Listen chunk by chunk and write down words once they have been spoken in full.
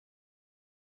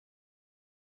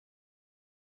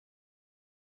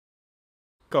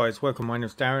Guys, welcome. My name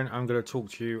is Darren. I'm going to talk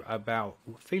to you about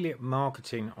affiliate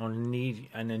marketing on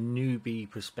a newbie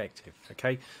perspective.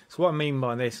 Okay, so what I mean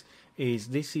by this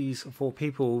is for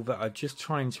people that are just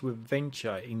trying to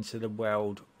venture into the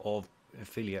world of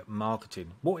affiliate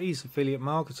marketing. What is affiliate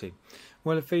marketing?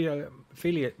 Well,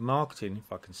 affiliate marketing,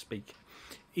 if I can speak,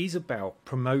 is about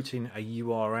promoting a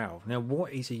URL. Now,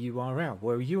 what is a URL?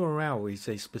 Well, a URL is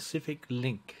a specific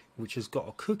link which has got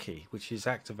a cookie which is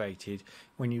activated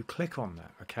when you click on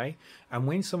that, okay? And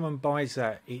when someone buys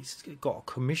that, it's got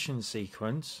a commission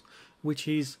sequence which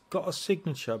is got a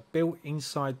signature built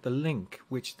inside the link,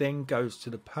 which then goes to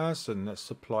the person that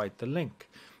supplied the link.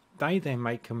 They then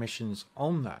make commissions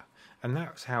on that, and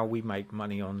that's how we make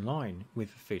money online with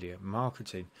affiliate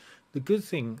marketing. The good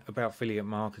thing about affiliate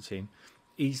marketing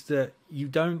is that you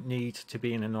don't need to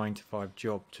be in a 9-to-5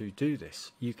 job to do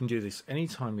this. You can do this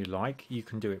anytime you like. You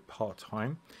can do it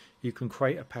part-time. You can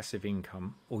create a passive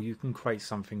income, or you can create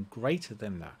something greater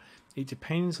than that. It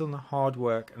depends on the hard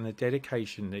work and the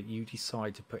dedication that you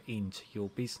decide to put into your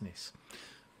business.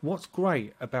 What's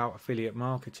great about affiliate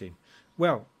marketing?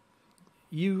 Well,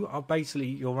 you are basically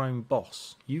your own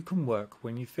boss. You can work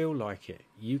when you feel like it.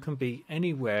 You can be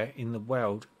anywhere in the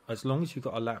world. As long as you've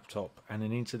got a laptop and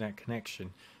an internet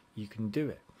connection, you can do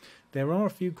it. There are a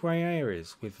few grey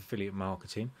areas with affiliate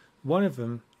marketing. One of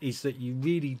them is that you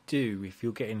really do, if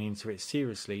you're getting into it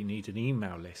seriously, need an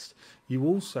email list. You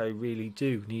also really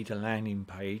do need a landing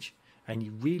page, and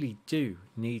you really do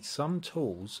need some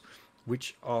tools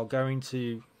which are going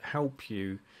to help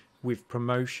you with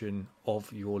promotion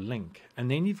of your link.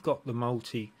 And then you've got the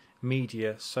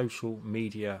multimedia, social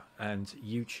media and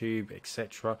YouTube,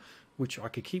 etc., which I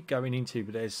could keep going into,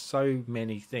 but there's so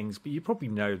many things, but you probably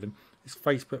know them. There's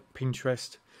Facebook,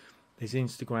 Pinterest, there's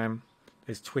Instagram,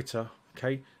 there's Twitter.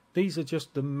 Okay, these are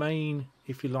just the main,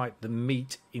 if you like, the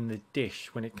meat in the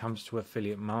dish when it comes to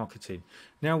affiliate marketing.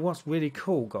 Now, what's really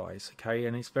cool, guys, okay,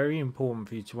 and it's very important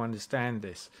for you to understand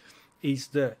this, is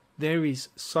that there is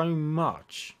so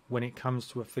much when it comes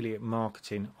to affiliate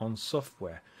marketing on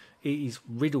software. It is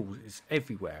riddled, it's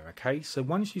everywhere, okay? So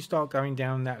once you start going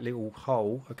down that little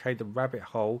hole, okay, the rabbit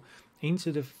hole,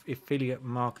 into the affiliate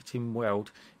marketing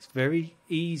world, it's very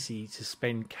easy to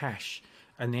spend cash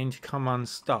and then to come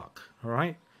unstuck, all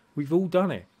right? We've all done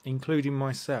it, including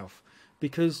myself,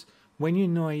 because when you're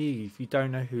naive, you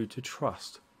don't know who to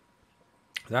trust.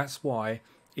 That's why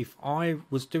if I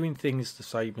was doing things the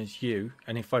same as you,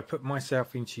 and if I put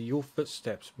myself into your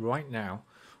footsteps right now,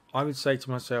 I would say to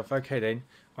myself, okay then,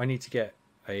 I need to get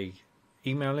a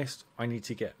email list, I need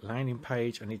to get landing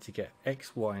page, I need to get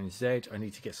X, Y, and Z, I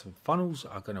need to get some funnels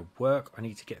that are going to work, I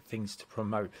need to get things to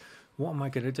promote. What am I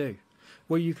going to do?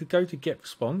 Well, you could go to Get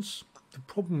Response. The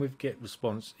problem with Get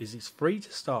Response is it's free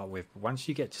to start with, but once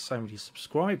you get to so many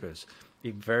subscribers,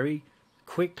 it very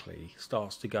quickly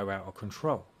starts to go out of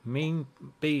control. Mean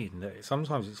being that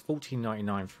sometimes it's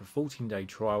 $14.99 for a 14-day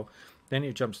trial, then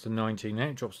it jumps to $19, then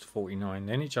it drops to $49,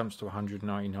 then it jumps to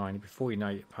 $199. Before you know,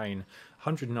 you're paying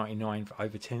 $199 for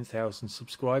over 10,000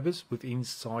 subscribers with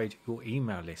inside your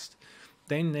email list.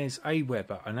 Then there's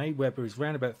Aweber, and Aweber is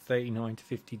around about $39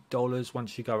 to $50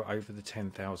 once you go over the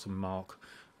 10,000 mark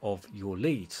of your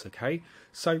leads. Okay,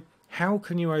 so how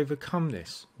can you overcome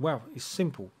this? Well, it's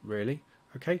simple, really.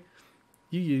 Okay,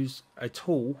 you use a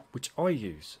tool which I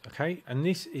use, okay, and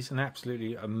this is an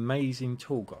absolutely amazing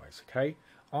tool, guys. Okay,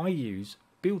 I use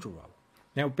Builderall.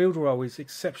 Now, Builderall is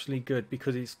exceptionally good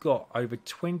because it's got over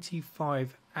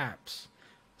 25 apps,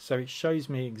 so it shows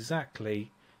me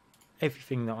exactly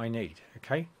everything that I need.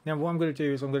 Okay, now what I'm going to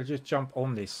do is I'm going to just jump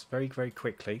on this very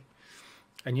quickly,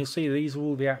 and you'll see these are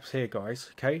all the apps here, guys.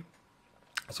 Okay,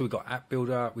 so we've got App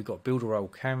Builder, we've got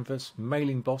Builderall Canvas,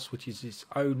 Mailing Boss, which is its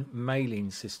own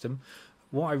mailing system.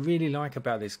 What I really like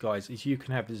about this, guys, is you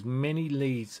can have as many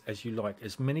leads as you like,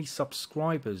 as many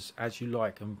subscribers as you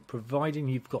like, and providing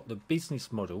you've got the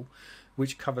business model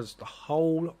which covers the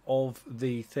whole of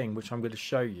the thing, which I'm going to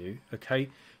show you, okay,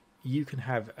 you can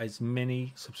have as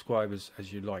many subscribers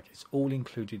as you like. It's all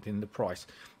included in the price,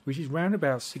 which is around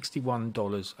about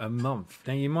 $61 a month.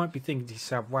 Now, you might be thinking to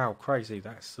yourself, wow, crazy,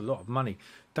 that's a lot of money.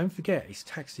 Don't forget, it's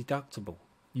tax deductible.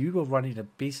 You are running a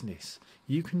business.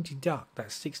 You can deduct that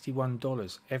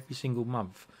 $61 every single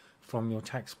month from your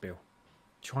tax bill.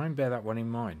 Try and bear that one in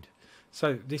mind.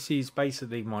 So this is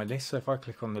basically my list. So if I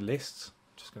click on the lists,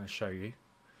 I'm just going to show you.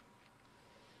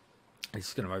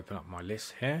 It's going to open up my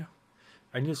list here.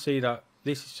 And you'll see that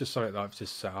this is just something that I've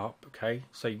just set up. Okay,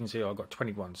 so you can see I've got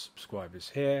 21 subscribers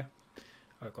here.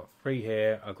 I've got 3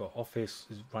 here. I've got Office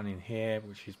is running here,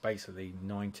 which is basically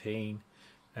 19.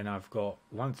 And I've got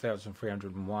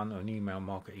 1,301 on email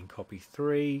marketing copy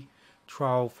 3,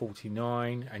 trial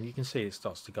 49, and you can see it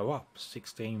starts to go up.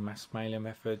 16 mass mailer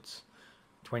methods,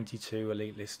 22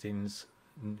 elite listings,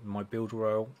 my builder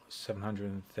oil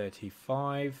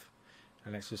 735,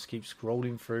 and let's just keep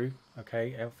scrolling through.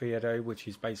 Okay, Alfredo, which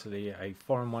is basically a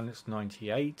foreign one, that's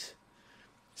 98,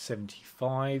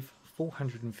 75,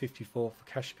 454 for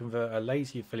cash converter,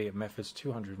 lazy affiliate methods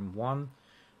 201.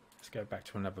 Let's go back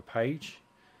to another page.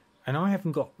 And I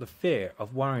haven't got the fear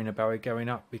of worrying about it going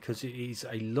up because it is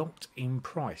a locked in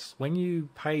price. When you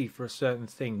pay for a certain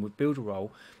thing with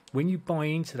Builderall, when you buy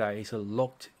into that, it's a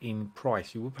locked in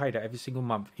price. You will pay that every single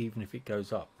month, even if it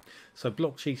goes up. So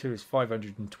Block Cheetah is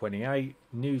 528,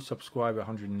 new subscriber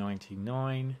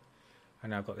 199.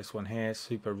 And I've got this one here,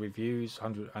 super reviews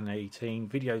 118,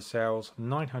 video sales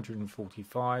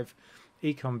 945,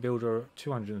 Ecom Builder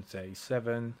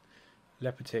 237,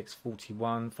 Lepotix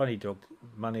 41, Funny Dog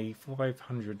Money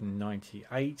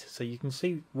 598. So you can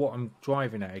see what I'm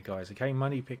driving at here, guys. Okay,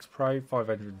 Money Picks Pro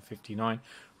 559,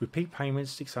 repeat payments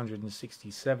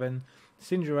 667,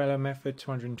 Cinderella Method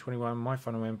 221, My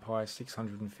Funnel Empire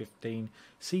 615,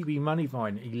 CB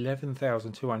Moneyvine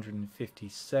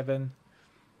 11,257,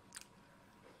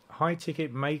 High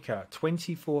Ticket Maker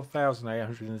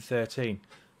 24,813.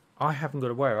 I haven't got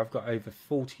to worry. I've got over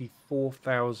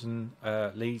 44,000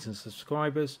 leads and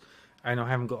subscribers, and I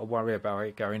haven't got to worry about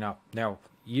it going up. Now,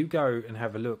 you go and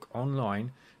have a look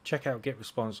online, check out Get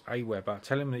Response Aweber,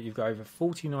 tell them that you've got over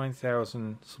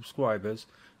 49,000 subscribers.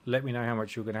 Let me know how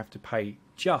much you're going to have to pay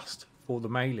just for the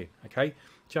mailing, okay?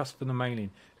 Just for the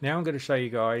mailing. Now I'm going to show you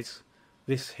guys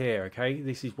this here, okay?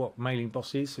 This is what Mailing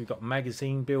Boss is. So we've got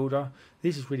Magazine Builder.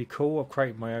 This is really cool. I've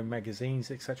created my own magazines,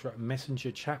 etc.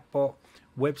 Messenger chatbot,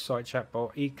 website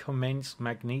chatbot, e-comments,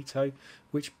 Magneto,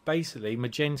 which basically,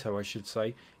 Magento I should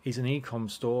say, is an e-com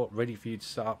store ready for you to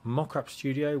set up. Mock-up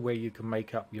studio where you can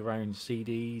make up your own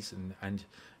CDs, and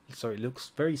so it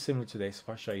looks very similar to this. If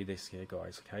I show you this here,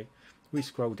 guys, okay? We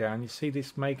scroll down, you see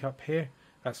this makeup here?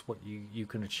 That's what you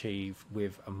can achieve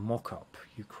with a mock-up.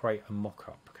 You create a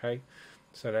mock-up, okay?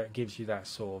 So that gives you that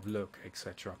sort of look,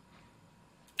 etc.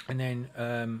 And then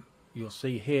you'll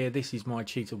see here, this is my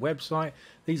Cheetah website.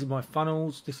 These are my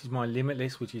funnels. This is my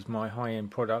Limitless, which is my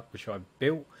high-end product, which I've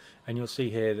built. And you'll see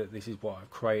here that this is what I've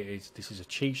created. This is a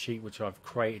cheat sheet, which I've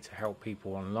created to help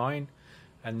people online.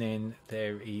 And then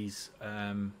there is,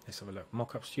 let's have a look,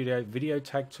 Mockup Studio, Video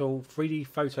Tag Tool, 3D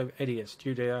Photo Editor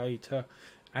Studio,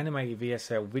 Animated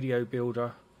VSL Video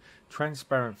Builder,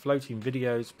 transparent floating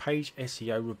videos, page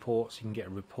SEO reports. You can get a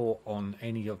report on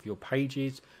any of your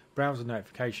pages, browser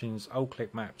notifications, old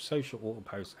click map, social auto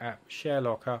post app, share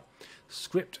locker,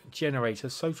 script generator,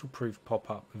 social proof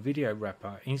pop-up, video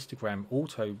wrapper, Instagram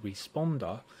auto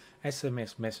responder,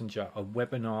 SMS messenger, a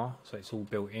webinar, so it's all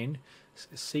built in,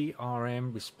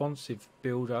 CRM responsive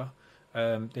builder.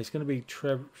 There's going to be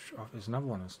there's another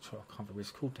one that's, I can't remember what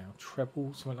it's called now,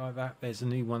 Treble, something like that. There's a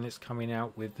new one that's coming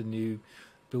out with the new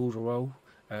Builderall,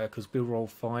 because Builderall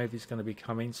 5 is going to be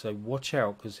coming, so watch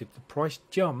out, because if the price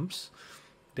jumps,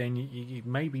 then you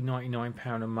may be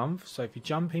 £99 a month. So if you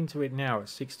jump into it now at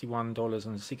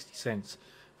 $61.60,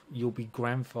 you'll be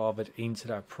grandfathered into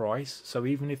that price. So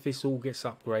even if this all gets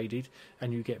upgraded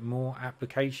and you get more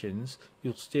applications,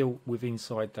 you're still within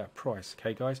inside that price.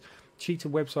 Okay, guys. Cheetah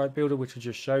website builder, which I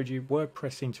just showed you.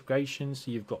 WordPress integration,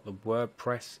 so you've got the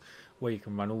WordPress where you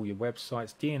can run all your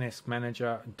websites. DNS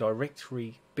manager,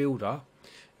 directory builder,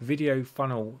 video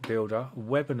funnel builder,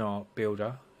 webinar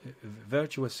builder,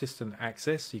 virtual assistant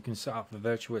access, so you can set up the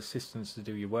virtual assistants to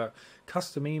do your work.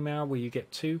 Custom email, where you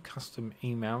get 2 custom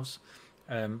emails,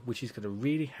 which is going to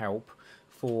really help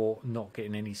for not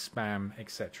getting any spam,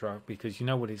 etc. Because you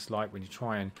know what it's like when you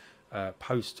try and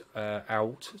post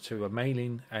out to a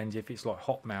mailing, and if it's like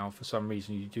Hotmail, for some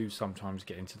reason you do sometimes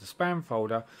get into the spam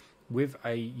folder. With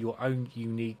your own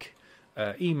unique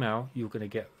email, you're going to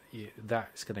get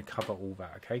that's going to cover all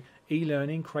that. Okay,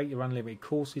 e-learning, create your unlimited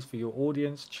courses for your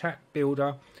audience. Chat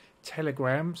builder,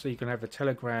 Telegram, so you can have a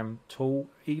Telegram tool.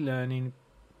 E-learning,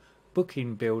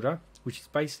 booking builder, which is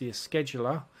basically a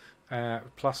scheduler,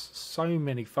 plus so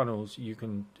many funnels you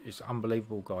can. It's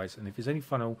unbelievable, guys. And if there's any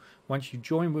funnel once you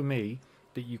join with me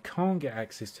that you can't get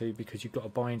access to because you've got to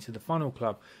buy into the funnel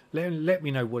club, let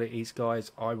me know what it is,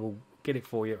 guys. I will get it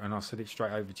for you and I'll send it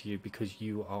straight over to you because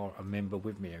you are a member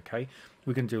with me. Okay,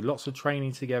 we can do lots of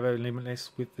training together,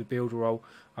 Limitless, with the Builderall.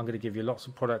 I'm going to give you lots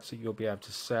of products that you'll be able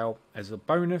to sell as a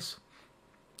bonus,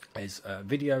 as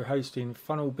video hosting,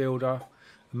 funnel builder,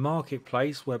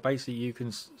 marketplace, where basically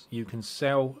you can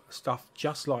sell stuff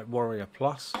just like Warrior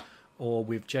Plus, or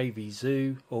with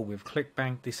JVZoo, or with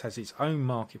ClickBank. This has its own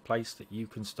marketplace that you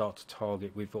can start to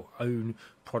target with your own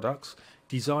products.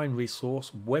 Design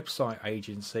resource, website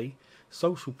agency,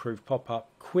 social proof pop-up,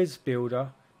 quiz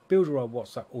builder, builder on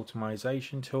WhatsApp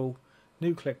automation tool,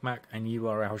 new ClickBank, and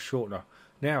URL shortener.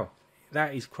 Now,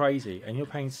 that is crazy, and you're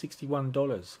paying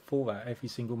 $61 for that every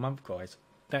single month, guys.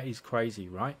 That is crazy,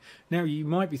 right? Now, you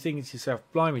might be thinking to yourself,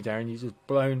 blimey, Darren, you've just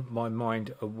blown my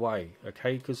mind away,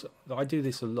 okay? Because I do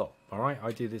this a lot, all right?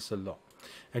 I do this a lot.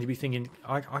 And you'll be thinking,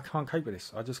 I can't cope with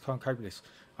this. I just can't cope with this.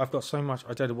 I've got so much,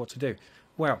 I don't know what to do.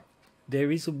 Well,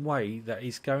 there is a way that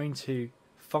is going to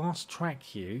fast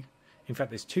track you. In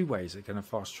fact, there's two ways that are going to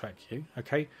fast track you,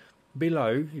 okay?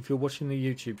 Below, if you're watching the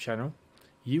YouTube channel,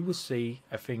 you will see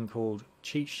a thing called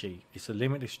cheat sheet. It's a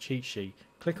limitless cheat sheet.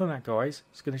 Click on that, guys.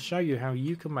 It's going to show you how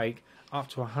you can make up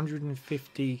to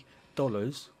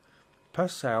 $150 per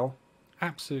sale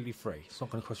absolutely free. It's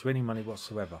not going to cost you any money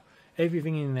whatsoever.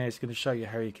 Everything in there is going to show you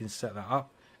how you can set that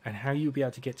up and how you'll be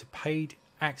able to get to paid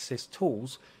access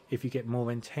tools if you get more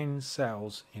than 10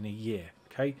 sales in a year.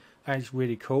 Okay, that is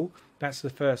really cool. That's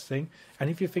the first thing. And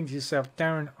if you think to yourself,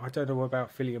 Darren, I don't know about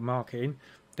affiliate marketing,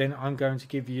 then I'm going to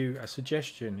give you a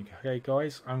suggestion. Okay,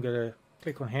 guys, I'm going to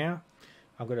click on here.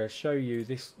 I'm going to show you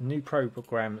this new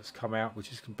program that's come out,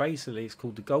 which is basically, it's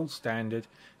called the Gold Standard.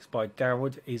 It's by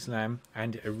Dawud Islam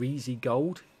and Arizi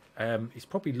Gold. It's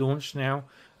probably launched now.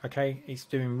 Okay, it's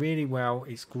doing really well.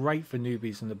 It's great for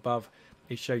newbies and above.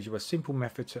 It shows you a simple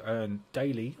method to earn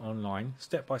daily online,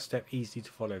 step-by-step, easy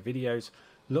to follow videos,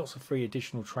 lots of free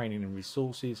additional training and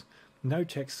resources, no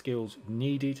tech skills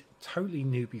needed, totally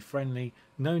newbie friendly,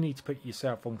 no need to put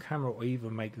yourself on camera or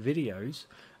even make videos,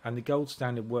 and the Gold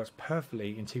Standard works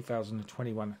perfectly in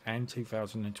 2021 and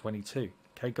 2022.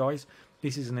 Okay, guys,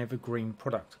 this is an evergreen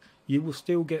product. You will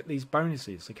still get these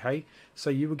bonuses, okay? So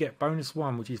you will get bonus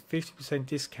 1, which is 50%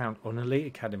 discount on Elite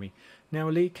Academy. Now,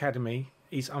 Elite Academy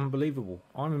is unbelievable.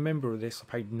 I'm a member of this.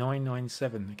 I paid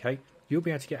 $9.97, okay? You'll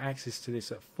be able to get access to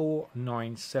this at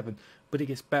 $4.97, but it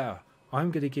gets better.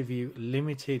 I'm going to give you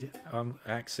limited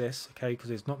access, okay, because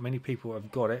there's not many people who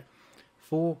have got it,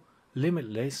 for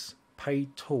Limitless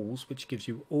paid tools, which gives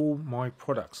you all my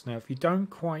products. Now, if you don't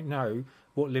quite know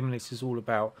what Limitless is all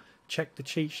about, check the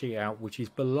cheat sheet out, which is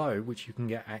below, which you can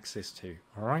get access to,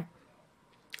 all right?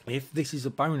 If this is a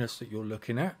bonus that you're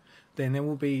looking at, then there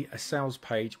will be a sales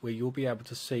page where you'll be able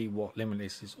to see what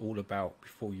Limitless is all about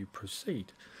before you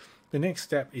proceed. The next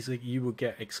step is that you will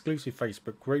get exclusive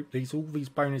Facebook group. All these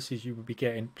bonuses you will be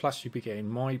getting, plus you'll be getting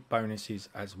my bonuses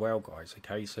as well, guys.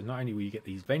 Okay, so not only will you get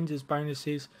these vendors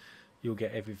bonuses, you'll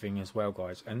get everything as well,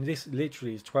 guys. And this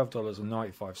literally is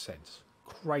 $12.95.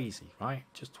 Crazy, right?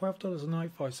 Just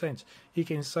 $12.95. You're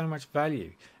getting so much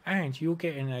value, and you're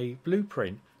getting a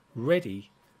blueprint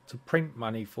ready to print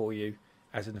money for you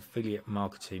as an affiliate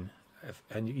marketing,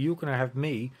 and you're going to have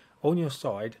me on your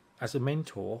side as a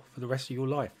mentor for the rest of your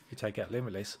life if you take out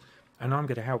Limitless, and I'm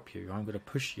going to help you. I'm going to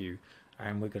push you,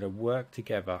 and we're going to work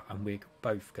together, and we're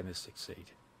both going to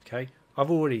succeed. Okay,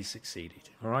 I've already succeeded,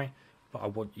 all right, but I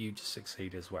want you to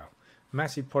succeed as well.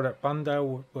 Massive product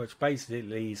bundle, which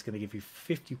basically is going to give you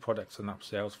 50 products and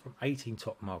upsells from 18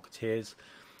 top marketeers,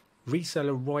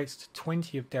 reseller rights to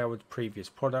 20 of Dawud's previous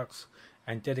products,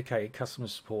 and dedicated customer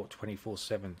support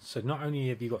 24/7. So not only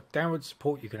have you got Dawud's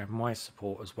support, you can have my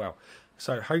support as well.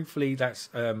 So hopefully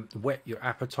that's whet your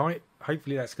appetite.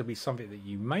 Hopefully that's going to be something that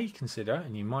you may consider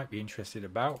and you might be interested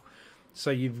about.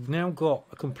 So you've now got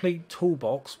a complete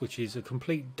toolbox, which is a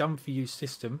complete done-for-you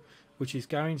system, which is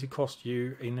going to cost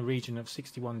you in the region of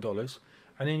 $61,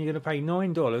 and then you're going to pay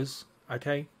 $9,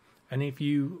 okay? And if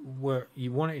you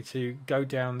wanted to go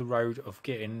down the road of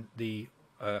getting the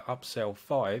upsell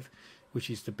 5, which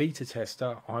is the beta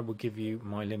tester, I will give you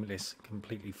my Limitless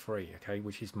completely free, okay,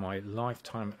 which is my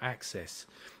lifetime access,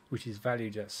 which is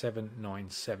valued at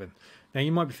 $7.97. Now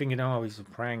you might be thinking, oh, he's a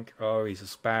prank, oh, he's a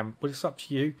spam, but it's up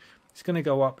to you. It's going to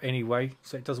go up anyway,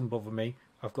 so it doesn't bother me.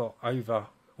 I've got I've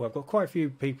got quite a few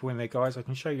people in there, guys. I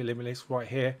can show you Limitless right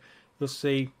here. You'll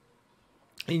see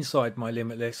inside my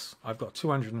Limitless, I've got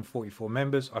 244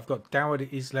 members. I've got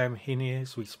Dawud Islam in here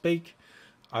as we speak.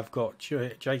 I've got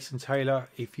Jason Taylor.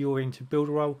 If you're into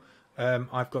Builderall,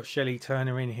 I've got Shelley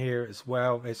Turner in here as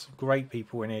well. There's some great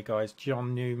people in here, guys.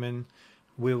 John Newman,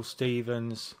 Will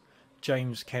Stevens,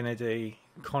 James Kennedy,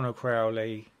 Connor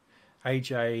Crowley,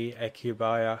 AJ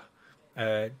Ekubaya,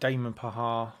 Damon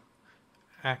Pahar,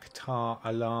 Akhtar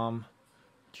Alam,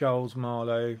 Giles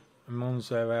Marlowe,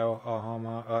 Monzo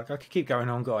Ahama. I could keep going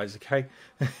on, guys. Okay,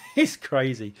 it's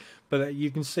crazy, but you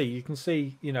can see,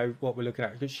 you know what we're looking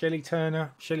at. We've got Shelley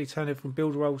Turner from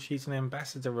Builderall. She's an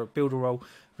ambassador of Builderall,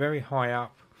 very high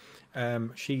up.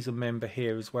 She's a member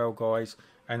here as well, guys,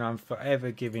 and I'm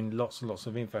forever giving lots and lots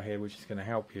of info here, which is going to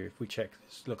help you. If we check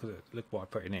this, look what I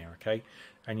put in here, okay?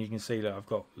 And you can see that I've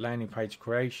got landing page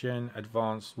creation,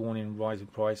 advanced warning, rising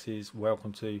prices,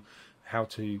 welcome to how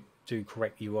to do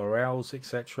correct URLs,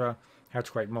 etc., how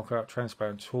to create mock-up,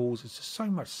 transparent tools. It's just so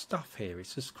much stuff here.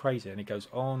 It's just crazy, and it goes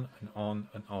on and on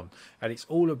and on. And it's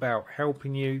all about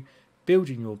helping you,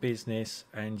 building your business,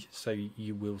 and so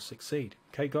you will succeed.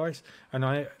 Okay, guys?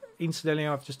 And incidentally,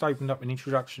 I've just opened up an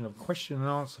introduction of question and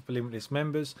answer for Limitless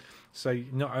members. So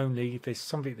not only if there's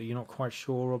something that you're not quite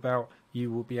sure about, you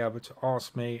will be able to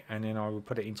ask me, and then I will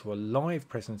put it into a live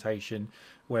presentation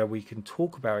where we can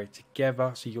talk about it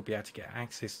together. So you'll be able to get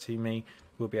access to me.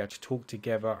 We'll be able to talk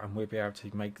together, and we'll be able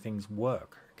to make things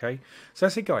work. Okay, so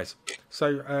that's it, guys.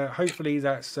 So hopefully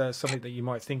that's something that you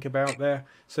might think about there.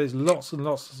 So there's lots and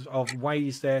lots of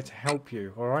ways there to help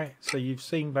you. All right, so you've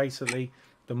seen basically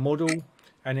the model.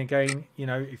 And again, you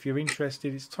know, if you're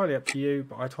interested, it's entirely up to you,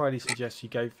 but I'd highly suggest you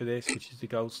go for this, which is the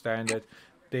gold standard.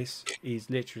 This is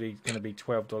literally going to be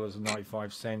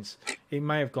 $12.95. It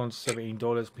may have gone to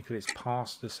 $17 because it's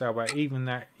past the sale, but even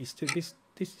that is still, this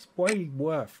is way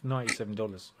worth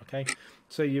 $97. Okay,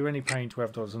 so you're only paying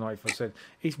 $12.95.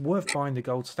 It's worth buying the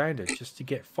gold standard just to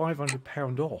get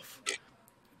 £500 off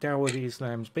Dawud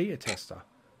Islam's beta tester.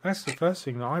 That's the first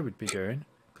thing that I would be doing,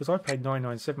 because I paid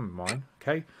 $9.97 for mine.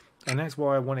 Okay. And that's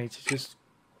why I wanted to just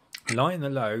lighten the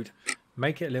load,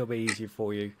 make it a little bit easier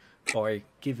for you by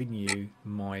giving you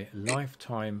my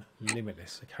lifetime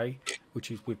limitless, okay,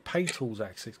 which is with paid tools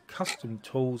access, custom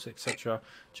tools, etc.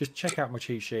 Just check out my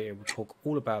cheat sheet. It will talk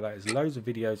all about that. There's loads of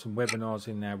videos and webinars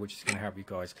in there which is going to help you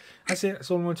guys. That's it. That's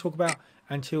all I want to talk about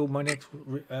until my next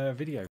video.